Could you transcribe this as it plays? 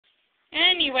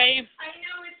Anyway. I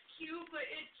know it's cute, but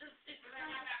it's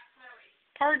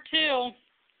Part 2.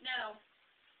 No.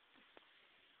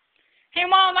 Hey,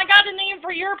 Mom, I got a name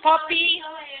for your puppy.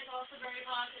 Is also very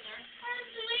popular.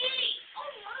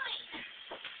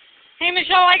 Hey,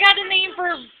 Michelle, I got a name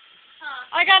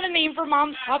for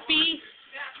Mom's puppy.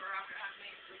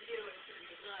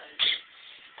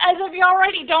 As if you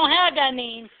already don't have that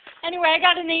name. Anyway, I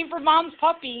got a name for Mom's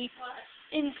puppy. What?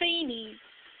 Insaney.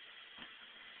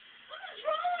 What is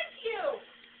wrong with you?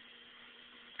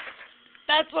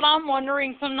 That's what I'm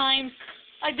wondering sometimes.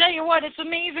 I tell you what, it's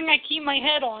amazing I keep my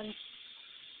head on.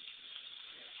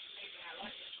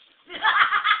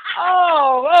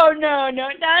 Oh, no.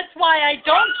 That's why I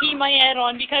don't keep my head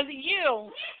on, because of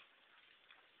you.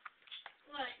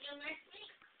 What, you miss me?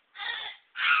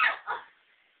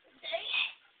 Dang it.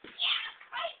 Yeah,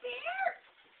 right there.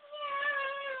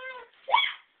 Yeah.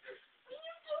 What are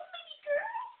you doing, baby girl?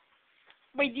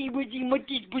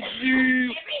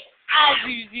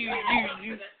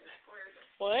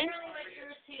 What?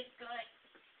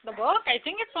 The book? I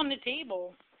think it's on the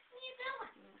table.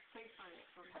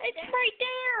 It's right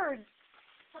there.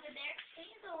 Put it there.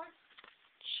 She's on.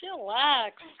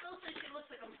 Chillax. I still think she looks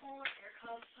like a polar bear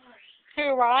cub.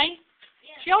 Who, Rye?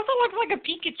 Yeah. She also looks like a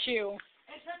Pikachu.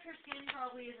 Except her skin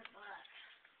probably isn't black.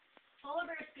 Polar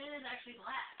bear skin is actually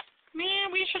black. Man,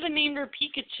 we should have named her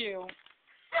Pikachu.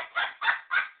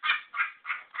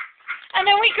 And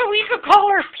then we could call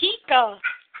her Pika,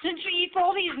 since she eats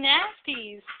all these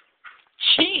nasties.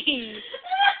 Jeez.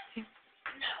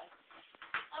 No.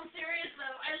 I'm serious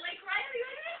though. I like Reilly.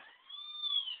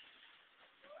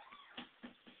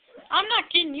 I'm not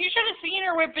kidding. You should have seen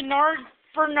her with Bernard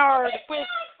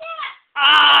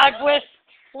with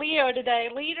Leo today.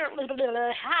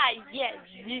 Hi, yes.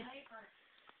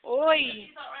 Oi.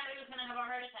 She thought Reilly was gonna have a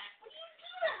heart attack. What are you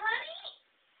doing, honey?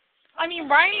 I mean,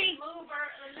 Reilly.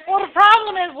 Well, the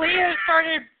problem is Leo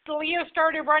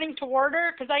started running toward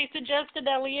her because I suggested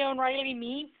that Leo and Reilly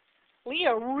meet.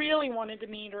 Leo really wanted to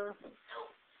meet her.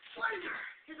 Wonder.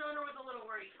 His owner was a little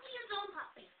worried. Leo's own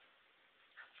puppy.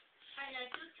 I love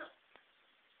you too.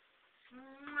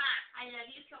 I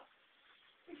love you too.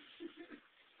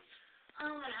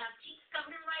 I'm gonna have cheeks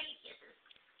covered in Reilly kisses.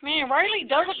 Man, Reilly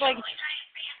does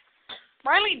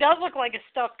look like a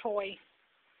stuffed toy.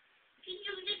 She's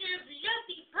a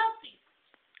fluffy puppy.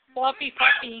 Fluffy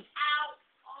puppy. Ow.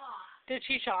 Oh. Did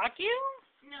she shock you?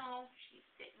 No, she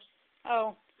bit me.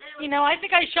 Oh. You know, I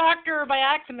think I shocked her by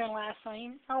accident last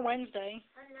night, or Wednesday.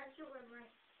 I'm not sure where my...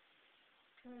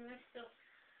 So,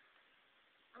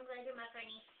 I'm going to do my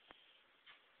funny.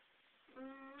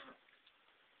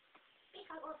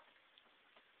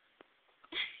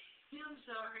 I'm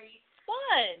sorry.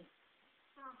 What?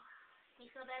 Oh,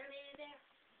 you feel better maybe there?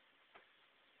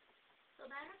 Feel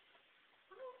better?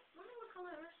 I wonder what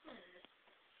color her skin is.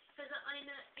 Because I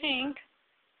know... Pink.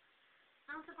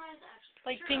 I'm surprised actually.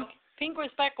 Like True. pink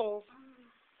with speckles.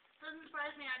 Doesn't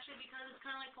surprise me actually because it's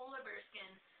kind of like polar bear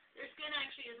skin. Their skin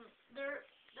actually isn't their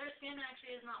skin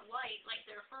actually is not white like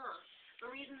their fur. The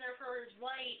reason their fur is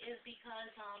white is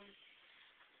because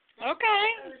Okay.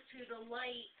 Opposed to the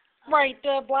light. Right,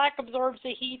 the black absorbs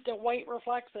the heat, the white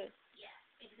reflects it. Yeah,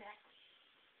 exactly.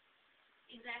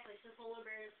 Exactly. So polar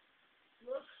bears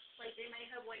look like they may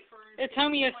have white fur. It's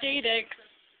homeostatic.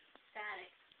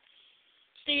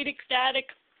 Static.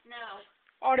 No.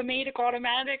 Automatic.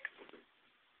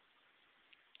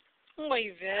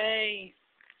 Oy vey.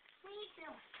 What are you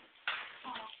doing?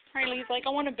 Oh. Reilly's like, I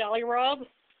want a belly rub.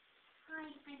 Hi, I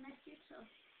missed you too.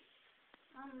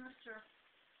 I missed her.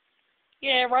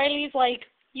 Yeah, Reilly's like,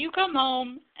 you come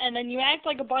home, and then you act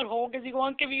like a butthole because he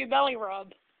won't give you a belly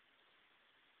rub.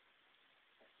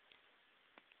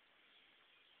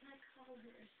 That color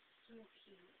is so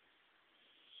cute.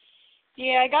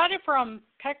 Yeah, I got it from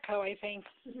Petco, I think.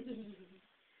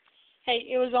 Hey,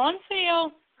 it was on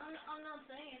sale. I'm not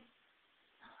saying.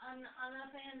 I'm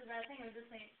not saying the bad thing. I'm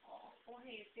just saying, oh,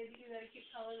 hey, it's good to get a cute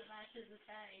color that matches the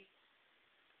tag.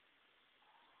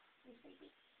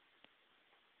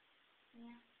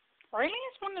 Yeah. Reilly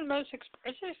is one of the most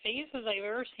expressive faces I've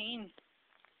ever seen.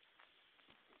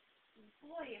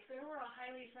 Boy, if there were a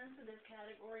highly sensitive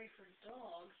category for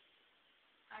dogs,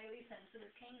 highly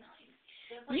sensitive canines.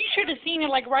 You should have seen it.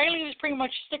 Like, Reilly was pretty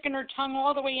much sticking her tongue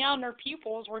all the way out, and her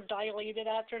pupils were dilated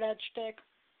after that stick.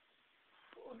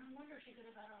 Oh, no wonder she could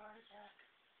have had a heart attack.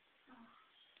 Oh.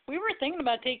 We were thinking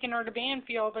about taking her to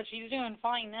Banfield, but she's doing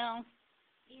fine now.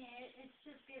 Yeah, it's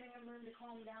just getting her room to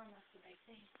calm down. That's the big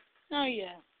thing. Oh,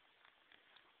 yeah.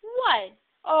 What?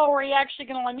 Oh, are you actually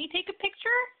going to let me take a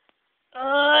picture?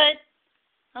 I'm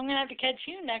going to have to catch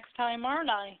you next time,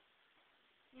 aren't I?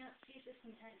 Yeah, she's just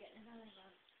some time getting another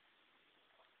one.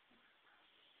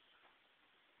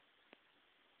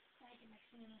 I did my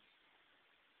thing.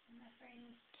 My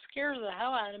friend. Scares the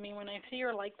hell out of me when I see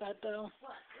her like that, though.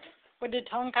 What? With the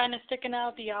tongue kind of sticking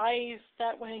out, the eyes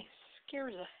that way.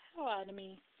 Scares the hell out of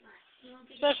me. You won't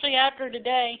get Especially after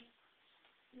today.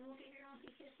 You won't get your own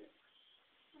kisses.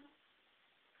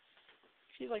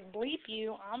 She's like, bleep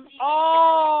you.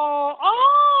 Oh!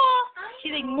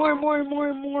 She's like, more.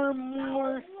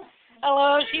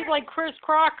 Hello, she's like Chris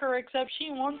Crocker, except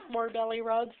she wants more belly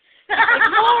rubs. Like,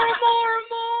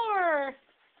 more.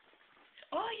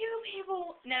 Oh, you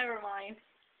people. Never mind.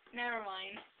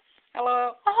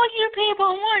 Hello. All you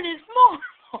people want is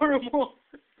more.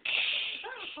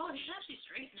 Oh, he's actually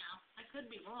straight now. I could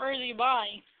be wrong. Or is he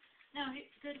bi? No,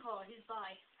 good call. He's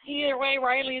bi. Either way,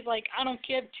 Reilly's like, I don't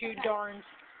give two darns.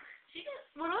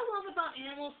 What I love about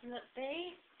animals is that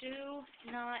they do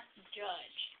not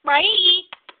judge. Reilly,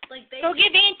 Like they go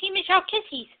give Auntie Michelle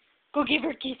kisses. Go give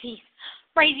her kisses.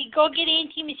 Reilly, go get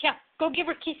Auntie Michelle. Go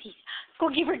give her kisses. Go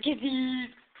give her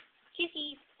kisses.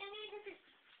 Kisses.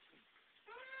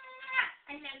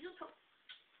 I love you too.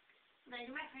 Those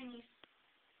are my friends.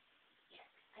 Yes,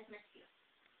 I've missed you.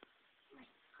 My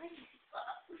goodness.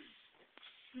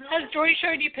 No, Has Joy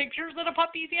showed you pictures of the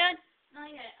puppies yet? not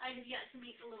yet. I have yet to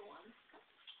meet the little ones.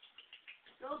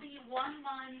 They'll be 1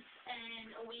 month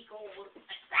and a week old.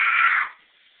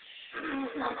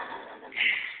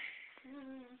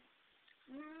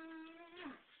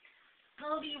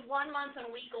 They'll be 1 month and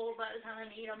a week old by the time I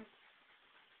meet them.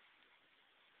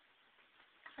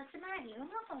 What's the matter? You know,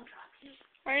 don't drop you.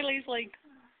 Reilly's like,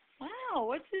 wow,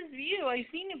 what's this view? I've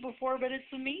seen it before, but it's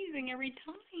amazing every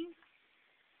time.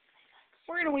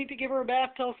 We're going to wait to give her a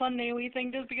bath till Sunday, we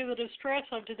think, just because of the stress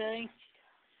of today.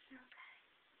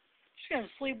 She's going to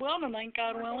sleep well tonight,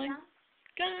 God willing.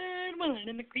 God willing,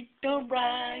 and the creek don't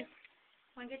rise.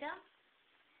 Want to get down?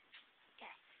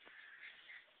 Okay.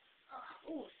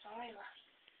 Oh, sorry, love.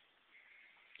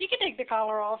 You can take the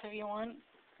collar off if you want.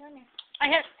 Come here. I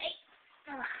have... Hey.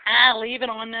 Leave it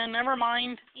on then. Never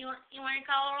mind. You want your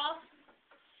collar off?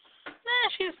 Nah,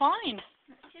 she's fine.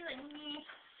 She's like, thank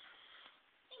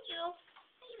you.